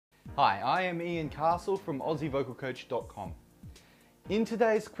Hi, I am Ian Castle from AussieVocalCoach.com. In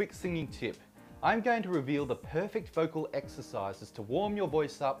today's quick singing tip, I'm going to reveal the perfect vocal exercises to warm your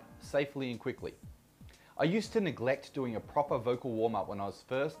voice up safely and quickly. I used to neglect doing a proper vocal warm-up when I was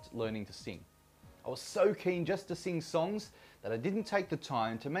first learning to sing. I was so keen just to sing songs that I didn't take the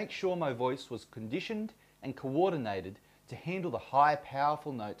time to make sure my voice was conditioned and coordinated to handle the high,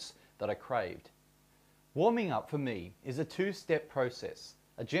 powerful notes that I craved. Warming up for me is a two-step process.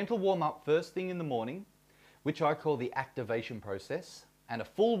 A gentle warm-up first thing in the morning, which I call the activation process, and a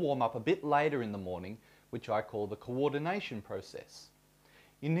full warm-up a bit later in the morning, which I call the coordination process.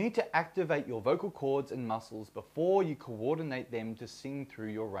 You need to activate your vocal cords and muscles before you coordinate them to sing through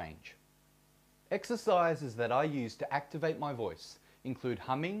your range. Exercises that I use to activate my voice include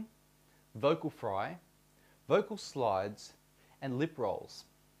humming, vocal fry, vocal slides, and lip rolls.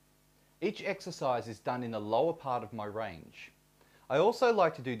 Each exercise is done in the lower part of my range. I also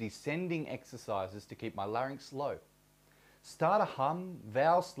like to do descending exercises to keep my larynx low. Start a hum,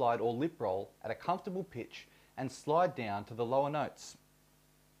 vowel slide or lip roll at a comfortable pitch and slide down to the lower notes.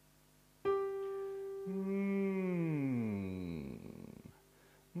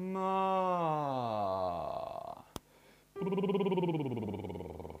 Ma.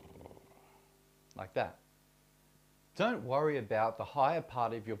 Like that. Don't worry about the higher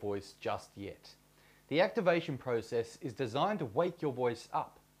part of your voice just yet. The activation process is designed to wake your voice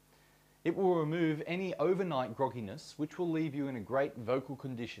up. It will remove any overnight grogginess, which will leave you in a great vocal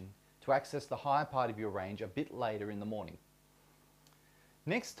condition to access the higher part of your range a bit later in the morning.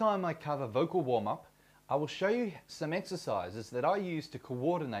 Next time I cover vocal warm-up, I will show you some exercises that I use to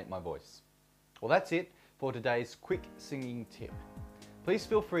coordinate my voice. Well, that's it for today's quick singing tip. Please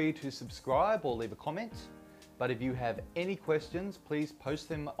feel free to subscribe or leave a comment. But if you have any questions, please post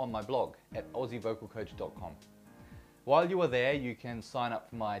them on my blog at AussieVocalCoach.com. While you are there, you can sign up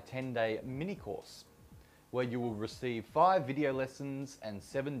for my 10-day mini course, where you will receive 5 video lessons and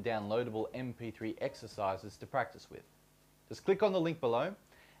 7 downloadable MP3 exercises to practice with. Just click on the link below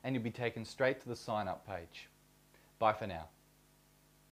and you'll be taken straight to the sign up page. Bye for now.